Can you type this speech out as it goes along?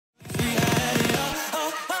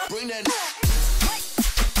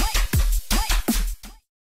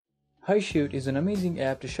HiShoot is an amazing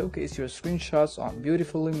app to showcase your screenshots on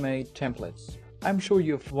beautifully made templates. I'm sure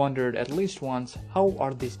you've wondered at least once, how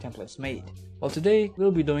are these templates made? Well, today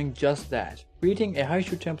we'll be doing just that, creating a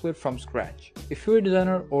HiShoot template from scratch. If you're a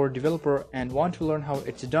designer or developer and want to learn how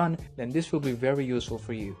it's done, then this will be very useful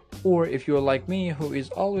for you. Or if you're like me who is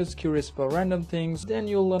always curious about random things, then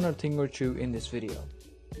you'll learn a thing or two in this video.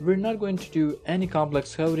 We're not going to do any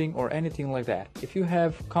complex coding or anything like that. If you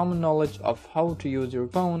have common knowledge of how to use your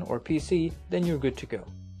phone or PC, then you're good to go.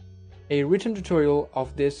 A written tutorial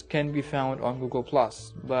of this can be found on Google+,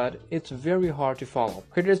 but it's very hard to follow.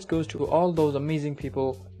 Credits goes to all those amazing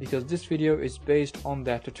people because this video is based on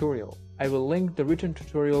that tutorial. I will link the written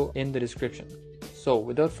tutorial in the description. So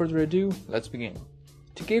without further ado, let's begin.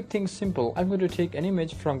 To keep things simple, I'm going to take an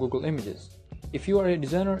image from Google Images. If you are a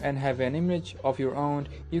designer and have an image of your own,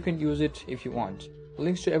 you can use it if you want.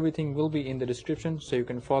 Links to everything will be in the description so you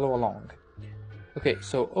can follow along. Okay,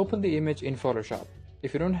 so open the image in Photoshop.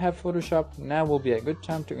 If you don't have Photoshop, now will be a good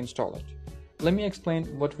time to install it. Let me explain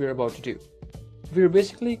what we're about to do. We're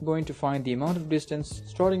basically going to find the amount of distance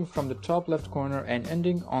starting from the top left corner and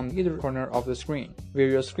ending on either corner of the screen, where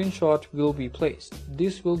your screenshot will be placed.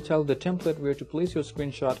 This will tell the template where to place your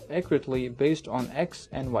screenshot accurately based on X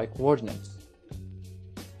and Y coordinates.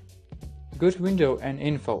 Go to Window and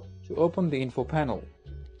Info to open the Info panel.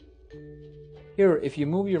 Here, if you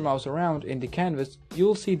move your mouse around in the canvas,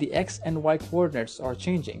 you'll see the X and Y coordinates are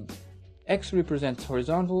changing. X represents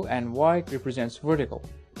horizontal and Y represents vertical.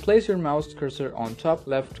 Place your mouse cursor on top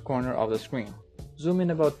left corner of the screen. Zoom in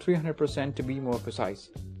about 300% to be more precise.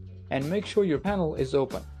 And make sure your panel is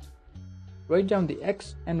open. Write down the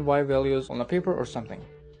X and Y values on a paper or something.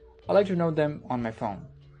 I like to note them on my phone.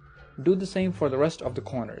 Do the same for the rest of the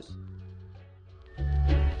corners.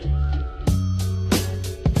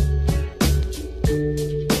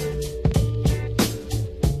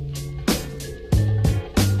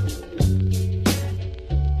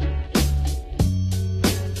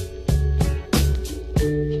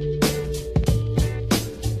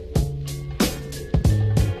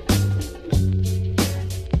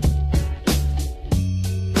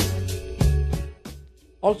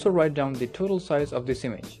 Also write down the total size of this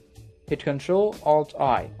image. Hit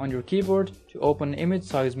Ctrl-Alt-I on your keyboard to open Image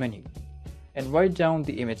Size menu, and write down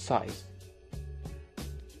the image size.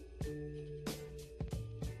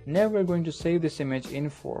 Now we're going to save this image in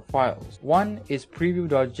 4 files. One is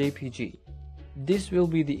preview.jpg. This will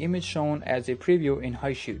be the image shown as a preview in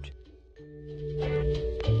HiShoot.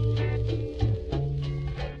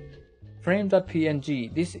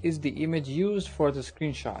 Frame.png. This is the image used for the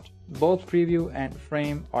screenshot. Both preview and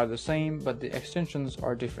frame are the same, but the extensions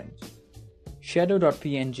are different.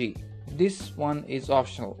 Shadow.png. This one is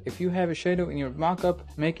optional. If you have a shadow in your mockup,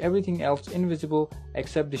 make everything else invisible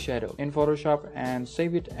except the shadow in Photoshop and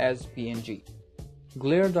save it as PNG.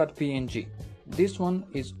 Glare.png. This one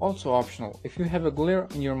is also optional. If you have a glare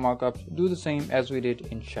in your mockup, do the same as we did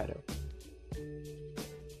in shadow.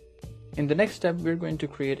 In the next step, we're going to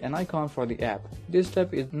create an icon for the app. This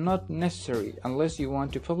step is not necessary unless you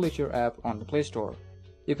want to publish your app on the Play Store.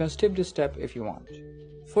 You can skip this step if you want.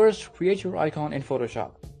 First, create your icon in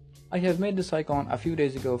Photoshop. I have made this icon a few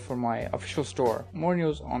days ago for my official store. More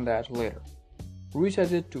news on that later.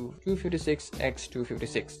 Resize it to 256 x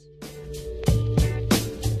 256.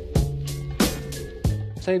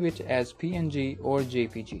 Save it as PNG or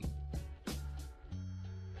JPG.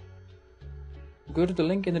 Go to the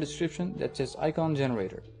link in the description that says Icon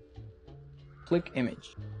Generator. Click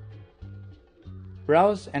Image.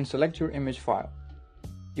 Browse and select your image file.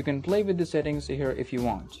 You can play with the settings here if you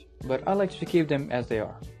want, but I like to keep them as they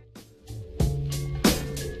are.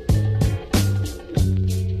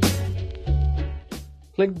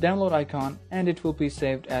 Click Download icon and it will be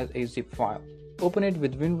saved as a zip file. Open it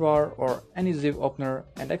with WinRAR or any zip opener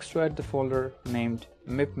and extract the folder named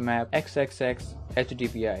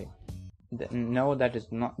mipmap.xxx.hdpi. No, that is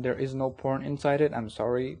not. There is no porn inside it. I'm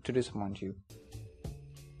sorry to disappoint you.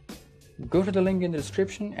 Go to the link in the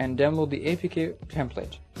description and download the APK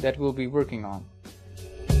template that we'll be working on.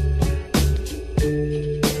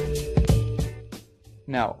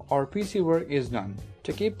 Now, our PC work is done.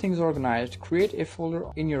 To keep things organized, create a folder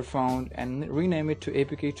in your phone and rename it to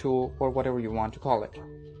APK tool or whatever you want to call it.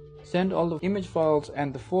 Send all the image files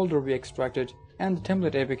and the folder we extracted and the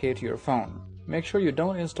template APK to your phone. Make sure you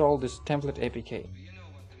don't install this template APK.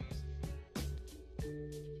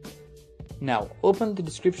 Now open the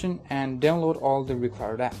description and download all the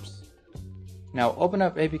required apps. Now open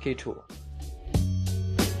up APK tool.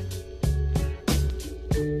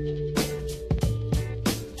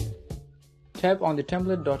 Tap on the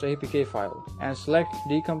template.apk file and select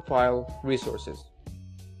Decompile Resources.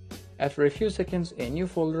 After a few seconds, a new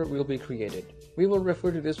folder will be created. We will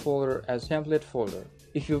refer to this folder as template folder.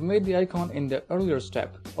 If you've made the icon in the earlier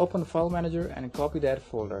step, open File Manager and copy that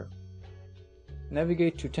folder.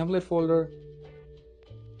 Navigate to template folder,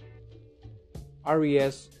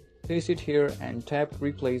 res, paste it here and tap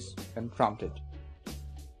replace when prompted.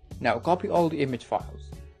 Now copy all the image files.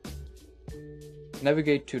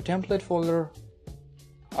 Navigate to template folder,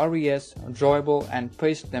 res, drawable and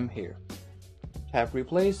paste them here. Tap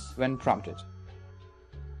replace when prompted.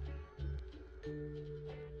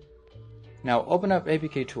 Now open up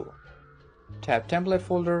APK tool. Tap template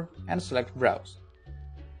folder and select browse.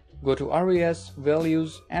 Go to res,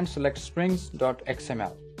 values and select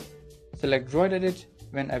strings.xml. Select droid edit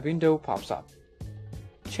when a window pops up.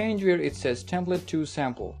 Change where it says template to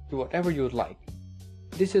sample to whatever you would like.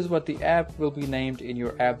 This is what the app will be named in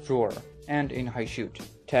your app drawer and in HiShoot.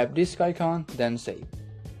 Tap disk icon, then save.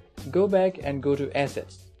 Go back and go to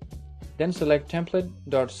assets. Then select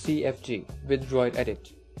template.cfg with droid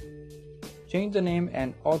edit. Change the name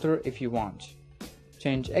and author if you want.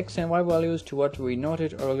 Change X and Y values to what we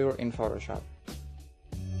noted earlier in Photoshop.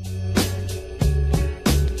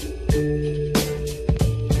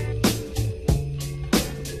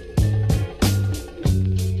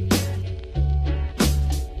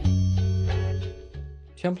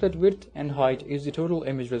 Template width and height is the total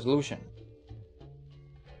image resolution.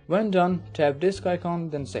 When done, tap disk icon,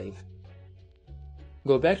 then save.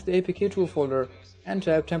 Go back to the APK tool folder and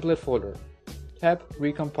tap template folder. Tap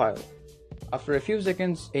recompile. After a few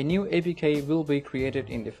seconds, a new APK will be created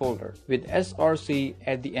in the folder with src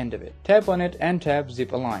at the end of it. Tap on it and tap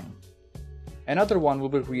zip align. Another one will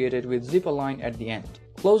be created with zip align at the end.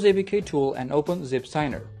 Close APK tool and open zip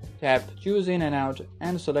signer. Tap choose in and out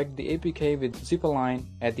and select the APK with zip align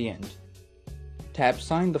at the end. Tap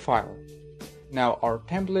sign the file. Now our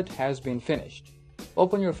template has been finished.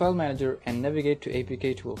 Open your file manager and navigate to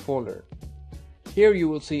APK tool folder. Here you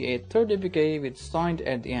will see a third APK with signed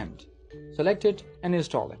at the end. Select it and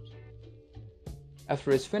install it.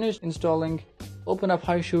 After it's finished installing, open up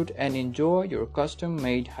HiShoot and enjoy your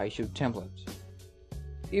custom-made HiShoot template.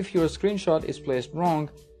 If your screenshot is placed wrong,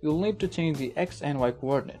 you'll need to change the X and Y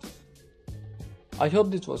coordinates. I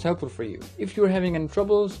hope this was helpful for you. If you're having any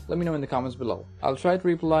troubles, let me know in the comments below. I'll try to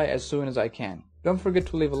reply as soon as I can. Don't forget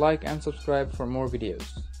to leave a like and subscribe for more videos.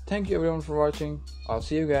 Thank you everyone for watching. I'll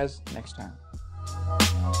see you guys next time.